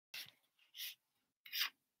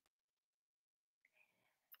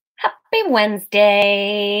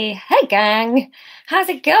Wednesday. Hey gang, how's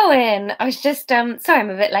it going? I was just sorry I'm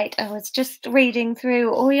a bit late. I was just reading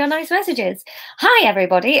through all your nice messages. Hi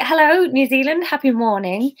everybody. Hello New Zealand. Happy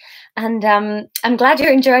morning. And I'm glad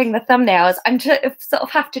you're enjoying the thumbnails. Sort of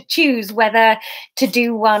have to choose whether to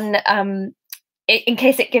do one in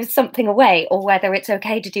case it gives something away, or whether it's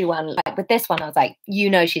okay to do one. Like with this one, I was like,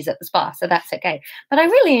 she's at the spa, so that's okay. But I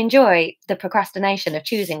really enjoy the procrastination of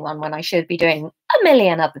choosing one when I should be doing a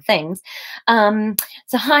million other things.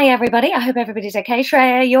 So hi everybody, I hope everybody's okay.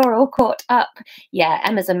 Shreya, you're all caught up. Yeah,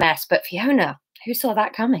 Emma's a mess, but Fiona, who saw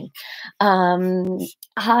that coming?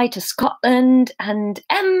 Hi to Scotland, and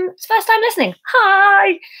it's first time listening.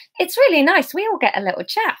 Hi, it's really nice. We all get a little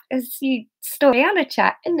chat as you story and a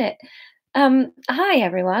chat, isn't it? Hi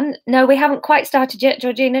everyone. No, we haven't quite started yet,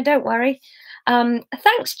 Georgina, don't worry.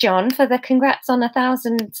 Thanks, John, for the congrats on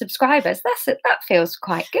 1,000 subscribers. That feels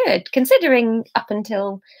quite good, considering up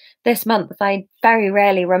until this month I very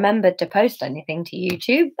rarely remembered to post anything to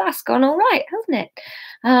YouTube. That's gone all right, hasn't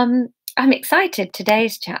it? I'm excited.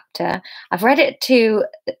 Today's chapter, I've read it to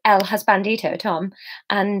El Husbandito, Tom,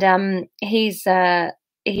 and he says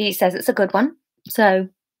it's a good one, so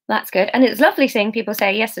that's good. And it's lovely seeing people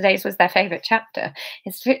say yesterday's was their favourite chapter.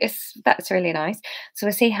 That's really nice. So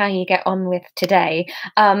we'll see how you get on with today.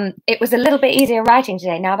 It was a little bit easier writing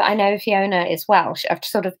today now that I know Fiona is Welsh. I've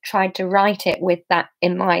sort of tried to write it with that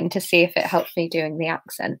in mind to see if it helps me doing the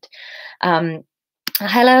accent.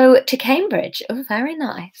 Hello to Cambridge. Oh, very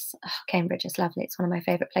nice. Oh, Cambridge is lovely. It's one of my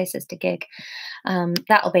favourite places to gig.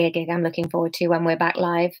 That'll be a gig I'm looking forward to when we're back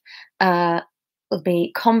live. Will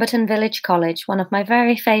be Comberton Village College, one of my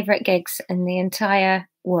very favourite gigs in the entire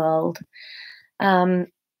world.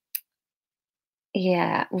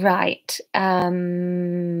 Yeah, right.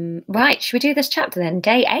 Right, should we do this chapter then?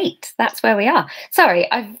 Day 8, that's where we are.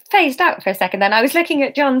 Sorry, I've phased out for a second then. I was looking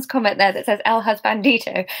at John's comment there that says El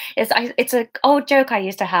Husbandito. It's an old joke I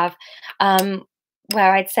used to have,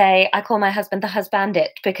 where I'd say, I call my husband the husbandit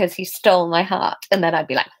because he stole my heart. And then I'd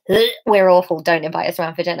be like, we're awful, don't invite us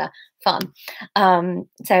around for dinner. Fun. You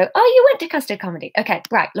went to Custard Comedy. Okay,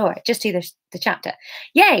 right, Laura, just do the chapter.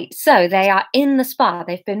 Yay, so they are in the spa.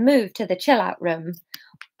 They've been moved to the chill out room.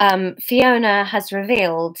 Fiona has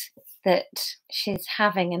revealed that she's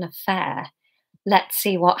having an affair. Let's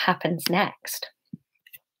see what happens next.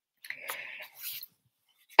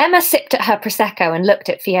 Emma sipped at her Prosecco and looked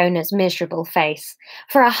at Fiona's miserable face.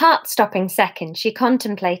 For a heart-stopping second, she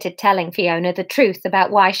contemplated telling Fiona the truth about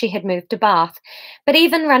why she had moved to Bath, but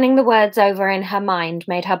even running the words over in her mind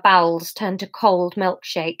made her bowels turn to cold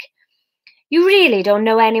milkshake. "You really don't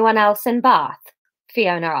know anyone else in Bath?"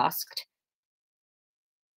 Fiona asked.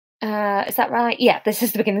 Is that right? Yeah, this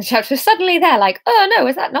is the beginning of the chapter. Suddenly they're like, oh no,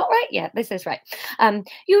 is that not right? Yeah, this is right.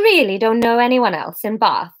 You really don't know anyone else in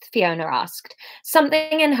Bath? Fiona asked.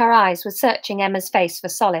 Something in her eyes was searching Emma's face for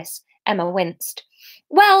solace. Emma winced.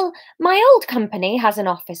 Well, my old company has an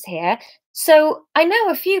office here, so I know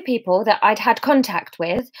a few people that I'd had contact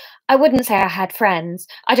with. I wouldn't say I had friends.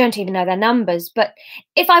 I don't even know their numbers, but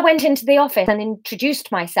if I went into the office and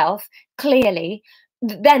introduced myself clearly,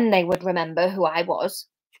 then they would remember who I was.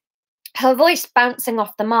 Her voice bouncing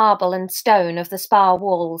off the marble and stone of the spa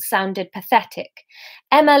walls sounded pathetic.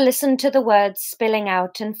 Emma listened to the words spilling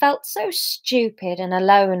out and felt so stupid and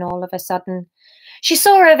alone all of a sudden. She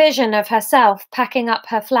saw a vision of herself packing up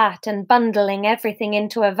her flat and bundling everything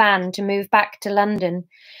into a van to move back to London.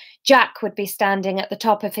 Jack would be standing at the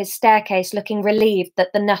top of his staircase looking relieved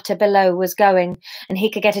that the nutter below was going and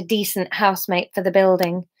he could get a decent housemate for the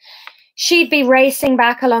building. She'd be racing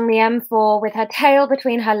back along the M4 with her tail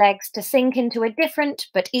between her legs to sink into a different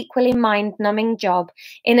but equally mind-numbing job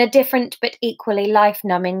in a different but equally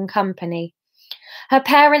life-numbing company. Her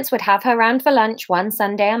parents would have her round for lunch one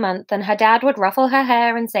Sunday a month, and her dad would ruffle her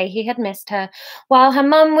hair and say he had missed her, while her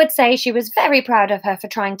mum would say she was very proud of her for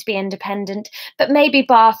trying to be independent, but maybe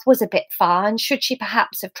Bath was a bit far, and should she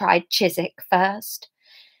perhaps have tried Chiswick first?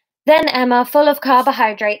 Then Emma, full of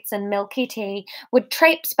carbohydrates and milky tea, would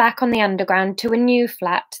traipse back on the underground to a new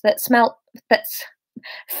flat that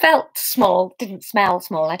felt small, didn't smell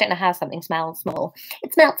small. I don't know how something smells small.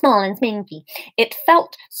 It smelled small and sminky. It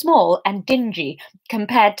felt small and dingy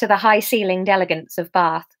compared to the high-ceilinged elegance of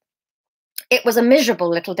Bath. It was a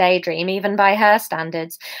miserable little daydream, even by her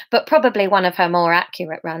standards, but probably one of her more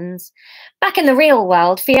accurate runs. Back in the real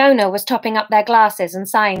world, Fiona was topping up their glasses and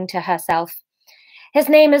sighing to herself. His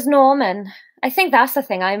name is Norman. I think that's the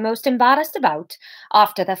thing I'm most embarrassed about,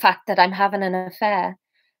 after the fact that I'm having an affair.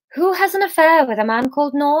 Who has an affair with a man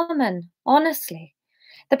called Norman, honestly?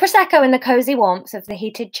 The Prosecco in the cosy warmth of the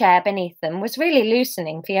heated chair beneath them was really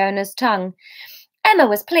loosening Fiona's tongue. Emma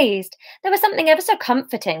was pleased. There was something ever so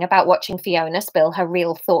comforting about watching Fiona spill her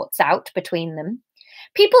real thoughts out between them.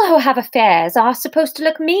 People who have affairs are supposed to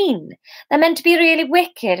look mean. They're meant to be really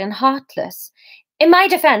wicked and heartless. In my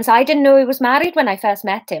defense, I didn't know he was married when I first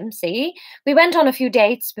met him, see? We went on a few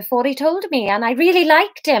dates before he told me, and I really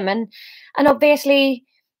liked him, and obviously,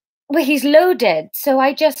 well, he's loaded, so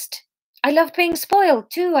I loved being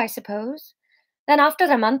spoiled too, I suppose. Then after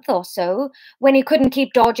a month or so, when he couldn't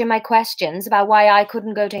keep dodging my questions about why I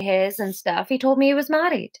couldn't go to his and stuff, he told me he was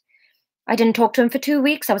married. I didn't talk to him for 2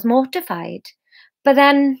 weeks. I was mortified. But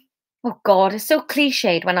then, oh God, it's so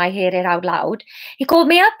cliched when I hear it out loud. He called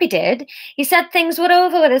me up, he did. He said things were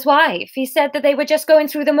over with his wife. He said that they were just going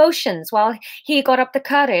through the motions while he got up the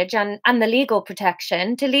courage and the legal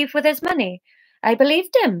protection to leave with his money. I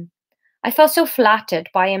believed him. I felt so flattered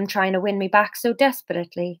by him trying to win me back so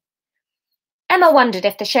desperately. Emma wondered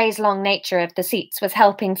if the chaise-longue nature of the seats was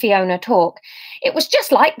helping Fiona talk. It was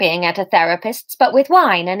just like being at a therapist's, but with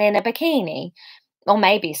wine and in a bikini. Or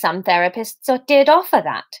maybe some therapists did offer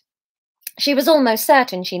that. She was almost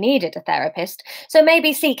certain she needed a therapist, so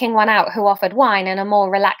maybe seeking one out who offered wine and a more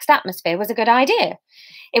relaxed atmosphere was a good idea.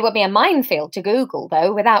 It would be a minefield to Google,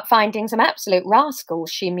 though, without finding some absolute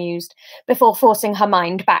rascals, she mused, before forcing her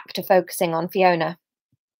mind back to focusing on Fiona.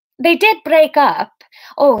 They did break up.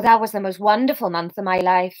 Oh, that was the most wonderful month of my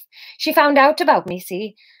life. She found out about me,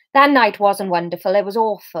 see? That night wasn't wonderful, it was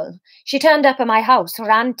awful. She turned up at my house,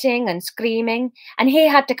 ranting and screaming, and he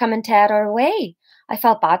had to come and tear her away. I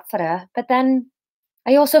felt bad for her, but then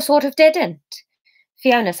I also sort of didn't.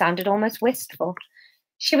 Fiona sounded almost wistful.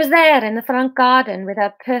 She was there in the front garden with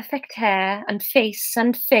her perfect hair and face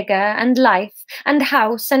and figure and life and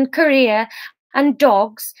house and career and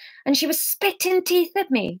dogs, and she was spitting teeth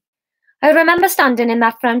at me. I remember standing in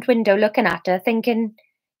that front window looking at her, thinking,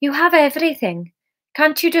 you have everything.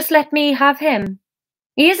 Can't you just let me have him?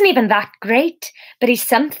 He isn't even that great, but he's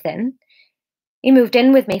something. He moved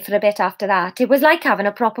in with me for a bit after that. It was like having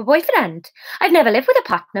a proper boyfriend. I've never lived with a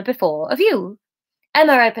partner before, have you?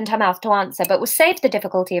 Emma opened her mouth to answer, but was saved the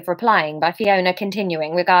difficulty of replying by Fiona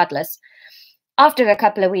continuing regardless. After a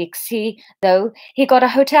couple of weeks, he got a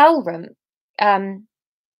hotel room.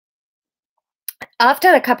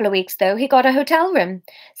 After a couple of weeks, though, he got a hotel room.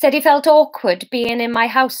 Said he felt awkward being in my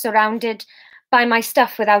house surrounded by my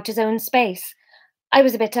stuff without his own space. I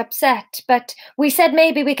was a bit upset, but we said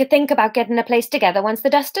maybe we could think about getting a place together once the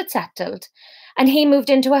dust had settled. And he moved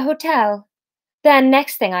into a hotel. Then,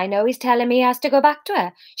 next thing I know, he's telling me he has to go back to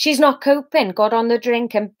her. She's not coping, got on the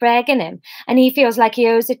drink and begging him, and he feels like he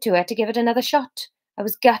owes it to her to give it another shot. I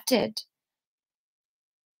was gutted.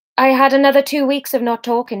 I had another 2 weeks of not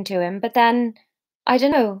talking to him, but then, I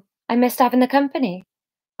don't know, I missed having the company.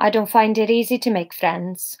 I don't find it easy to make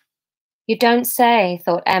friends. You don't say,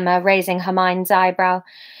 thought Emma, raising her mind's eyebrow.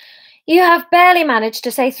 You have barely managed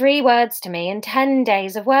to say 3 words to me in 10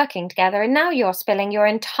 days of working together, and now you're spilling your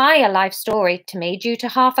entire life story to me due to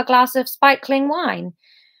half a glass of sparkling wine.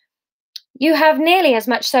 You have nearly as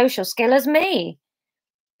much social skill as me.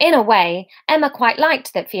 In a way, Emma quite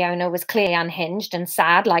liked that Fiona was clearly unhinged and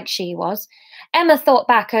sad like she was. Emma thought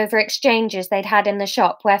back over exchanges they'd had in the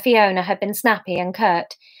shop where Fiona had been snappy and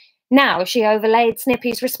curt. Now she overlaid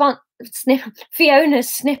Fiona's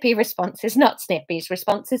snippy responses, not Snippy's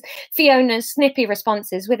responses, Fiona's snippy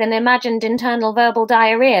responses with an imagined internal verbal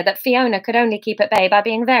diarrhea that Fiona could only keep at bay by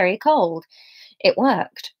being very cold. It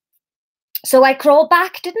worked. So I crawled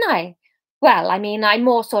back, didn't I? Well, I mean, I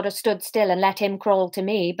more sort of stood still and let him crawl to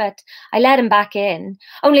me, but I let him back in.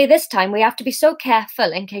 Only this time we have to be so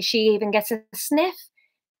careful in case she even gets a sniff.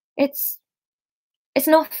 It's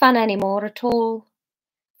not fun anymore at all.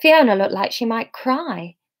 Fiona looked like she might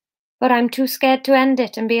cry, but I'm too scared to end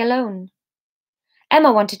it and be alone.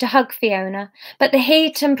 Emma wanted to hug Fiona, but the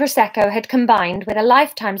heat and Prosecco had combined with a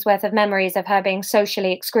lifetime's worth of memories of her being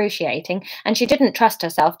socially excruciating, and she didn't trust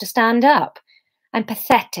herself to stand up. I'm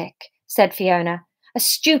pathetic, said Fiona, a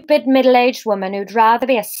stupid middle-aged woman who'd rather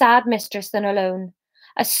be a sad mistress than alone.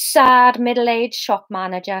 A sad middle-aged shop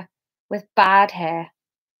manager with bad hair.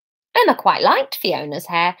 Emma quite liked Fiona's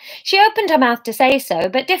hair. She opened her mouth to say so,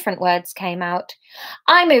 but different words came out.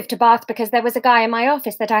 I moved to Bath because there was a guy in my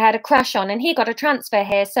office that I had a crush on, and he got a transfer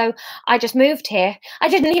here, so I just moved here. I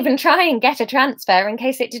didn't even try and get a transfer in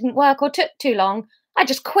case it didn't work or took too long. I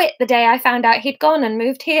just quit the day I found out he'd gone and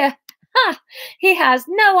moved here. Ha! He has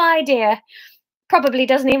no idea. Probably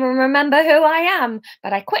doesn't even remember who I am,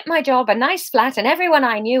 but I quit my job, a nice flat, and everyone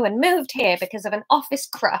I knew and moved here because of an office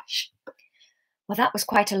crush. Well, that was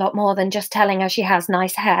quite a lot more than just telling her she has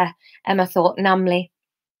nice hair, Emma thought numbly.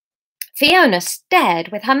 Fiona stared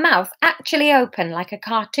with her mouth actually open like a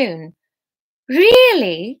cartoon.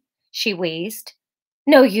 Really? She wheezed.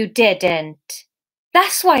 No, you didn't.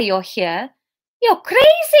 That's why you're here. You're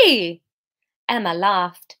crazy. Emma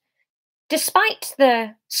laughed. Despite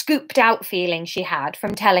the scooped out feeling she had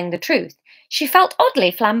from telling the truth, she felt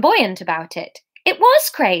oddly flamboyant about it. It was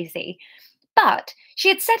crazy. But she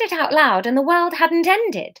had said it out loud and the world hadn't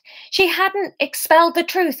ended. She hadn't expelled the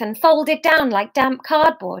truth and folded down like damp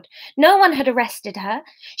cardboard. No one had arrested her.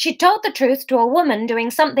 She'd told the truth to a woman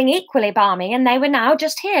doing something equally balmy, and they were now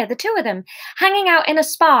just here, the two of them, hanging out in a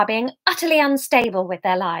spa, being utterly unstable with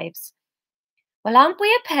their lives. Well, aren't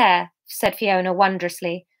we a pair? Said Fiona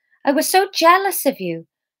wondrously. I was so jealous of you.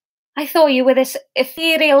 I thought you were this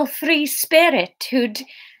ethereal free spirit who'd...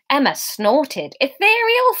 Emma snorted.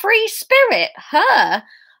 Ethereal free spirit? Her?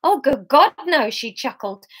 Oh, good God, no, she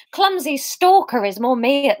chuckled. Clumsy stalker is more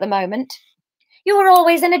me at the moment. You were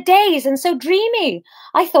always in a daze and so dreamy.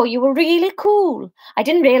 I thought you were really cool. I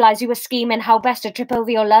didn't realise you were scheming how best to trip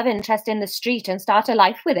over your love interest in the street and start a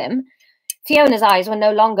life with him. Fiona's eyes were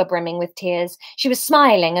no longer brimming with tears. She was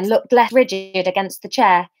smiling and looked less rigid against the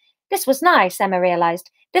chair. This was nice, Emma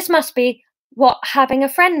realised. This must be what having a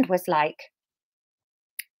friend was like.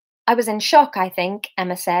 I was in shock, I think,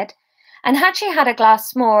 Emma said. And had she had a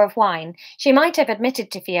glass more of wine, she might have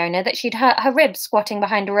admitted to Fiona that she'd hurt her ribs squatting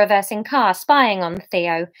behind a reversing car, spying on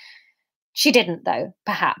Theo. She didn't, though,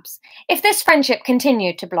 perhaps. If this friendship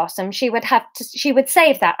continued to blossom, she would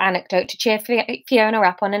save that anecdote to cheer Fiona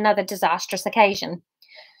up on another disastrous occasion.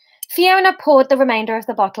 Fiona poured the remainder of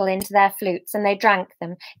the bottle into their flutes, and they drank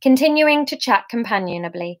them, continuing to chat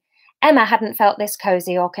companionably. Emma hadn't felt this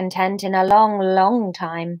cosy or content in a long, long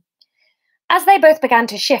time. As they both began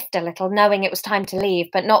to shift a little, knowing it was time to leave,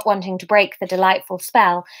 but not wanting to break the delightful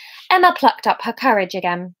spell, Emma plucked up her courage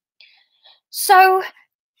again. So,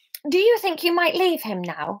 do you think you might leave him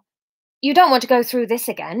now? You don't want to go through this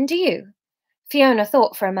again, do you? Fiona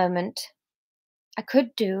thought for a moment. I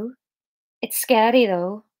could do. It's scary,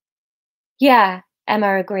 though. Yeah,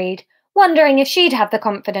 Emma agreed, wondering if she'd have the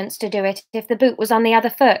confidence to do it if the boot was on the other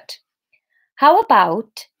foot. How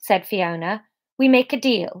about, said Fiona, we make a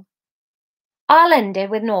deal? I'll end it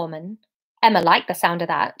with Norman. Emma liked the sound of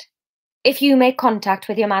that. If you make contact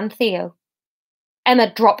with your man Theo. Emma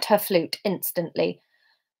dropped her flute instantly.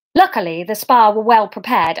 Luckily, the spa were well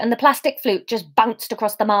prepared, and the plastic flute just bounced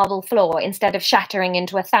across the marble floor instead of shattering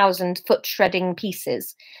into 1,000 foot-shredding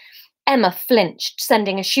pieces. Emma flinched,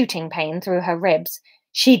 sending a shooting pain through her ribs.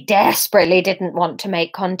 She desperately didn't want to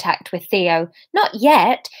make contact with Theo. Not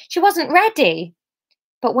yet. She wasn't ready.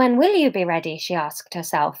 But when will you be ready? She asked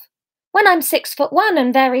herself. When I'm 6'1"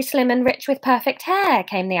 and very slim and rich with perfect hair,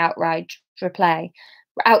 came the outraged reply.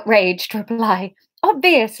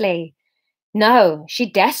 Obviously. No,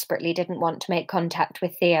 she desperately didn't want to make contact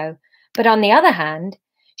with Theo. But on the other hand,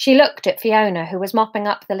 she looked at Fiona, who was mopping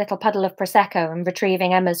up the little puddle of Prosecco and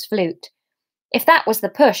retrieving Emma's flute. If that was the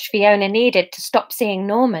push Fiona needed to stop seeing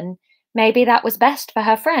Norman, maybe that was best for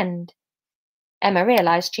her friend. Emma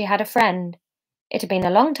realised she had a friend. It had been a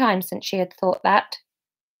long time since she had thought that.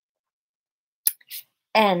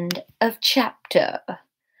 End of chapter.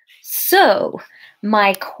 So,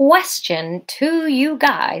 my question to you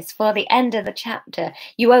guys for the end of the chapter.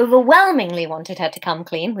 You overwhelmingly wanted her to come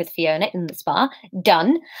clean with Fiona in the spa.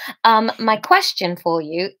 Done. My question for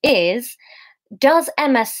you is, does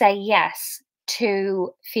Emma say yes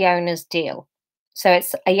to Fiona's deal? So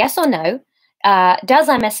it's a yes or no. Does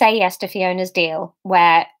Emma say yes to Fiona's deal,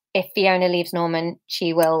 where if Fiona leaves Norman,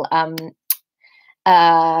 she will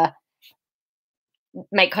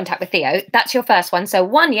make contact with Theo? That's your first one. So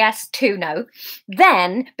 1 yes, 2 no.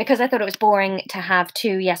 Then, because I thought it was boring to have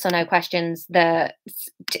 2 yes or no questions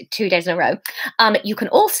 2 days in a row, you can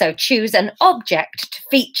also choose an object to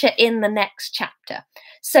feature in the next chapter.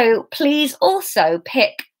 So please also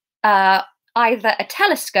pick either a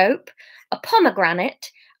telescope, a pomegranate,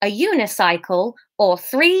 a unicycle, or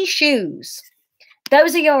 3 shoes.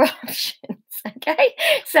 Those are your options. Okay,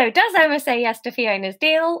 so does Emma say yes to Fiona's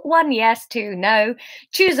deal? 1 yes, 2 no.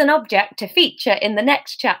 Choose an object to feature in the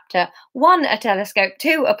next chapter. 1 a telescope,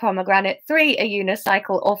 2 a pomegranate, 3 a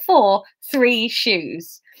unicycle, or 4 3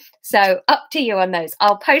 shoes. So up to you on those.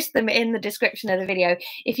 I'll post them in the description of the video.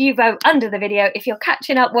 If you vote under the video, if you're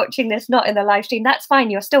catching up watching this, not in the live stream, that's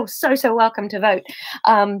fine. You're still so welcome to vote.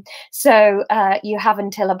 You have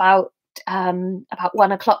until about 1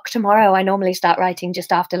 o'clock tomorrow. I normally start writing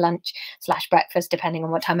just after lunch / breakfast, depending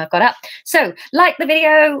on what time I've got up. So like the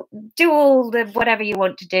video, do all the whatever you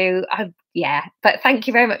want to do. But thank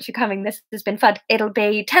you very much for coming. This has been fun. It'll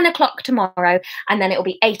be 10 o'clock tomorrow, and then it'll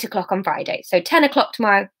be 8 o'clock on Friday. So 10 o'clock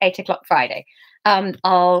tomorrow, 8 o'clock Friday.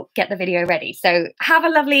 I'll get the video ready. So have a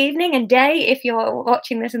lovely evening and day if you're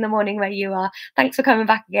watching this in the morning where you are. Thanks for coming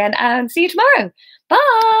back again, and see you tomorrow.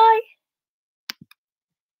 Bye.